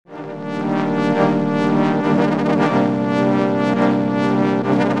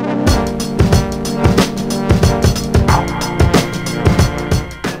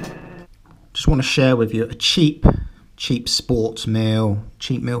want to share with you a cheap sports meal,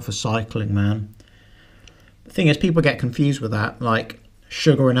 cheap meal for cycling, man. The thing is, people get confused with that, like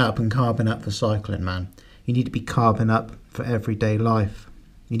sugaring up and carbing up for cycling, man. You need to be carbing up for everyday life.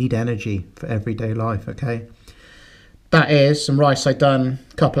 You need energy for everyday life, okay? That is some rice I done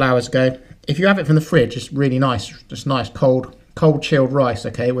a couple hours ago. If you have it from the fridge, it's really nice. Just nice cold chilled rice,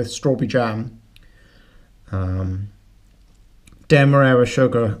 okay, with strawberry jam. Demerara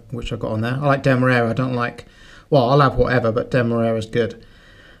sugar, which I got on there. I like Demerara. I don't like, well, I'll have whatever, but Demerara is good.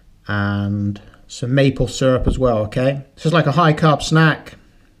 And some maple syrup as well, okay? This is like a high carb snack.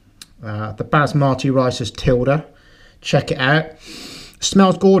 The basmati rice is Tilda. Check it out. It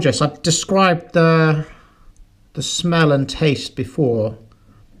smells gorgeous. I've described the smell and taste before.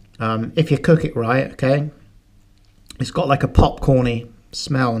 If you cook it right, okay? It's got like a popcorny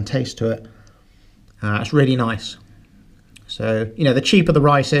smell and taste to it. It's really nice. So, you know, the cheaper the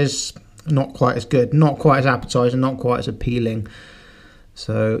rice is, not quite as good, not quite as appetizing, not quite as appealing.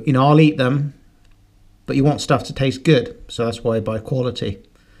 So, you know, I'll eat them, but you want stuff to taste good. So that's why I buy quality.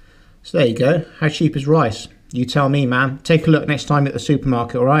 So there you go. How cheap is rice? You tell me, man. Take a look next time at the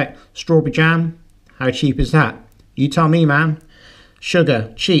supermarket, all right? Strawberry jam, how cheap is that? You tell me, man.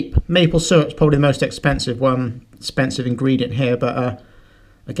 Sugar, cheap. Maple syrup's probably the most expensive ingredient here, but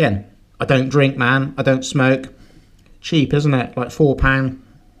again, I don't drink, man. I don't smoke. Cheap, isn't it? Like £4,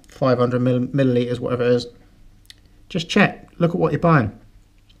 500 millilitres, whatever it is. Just check. Look at what you're buying.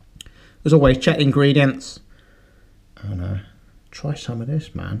 As always, check the ingredients. Oh no. Try some of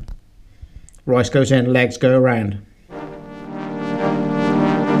this, man. Rice goes in, legs go around.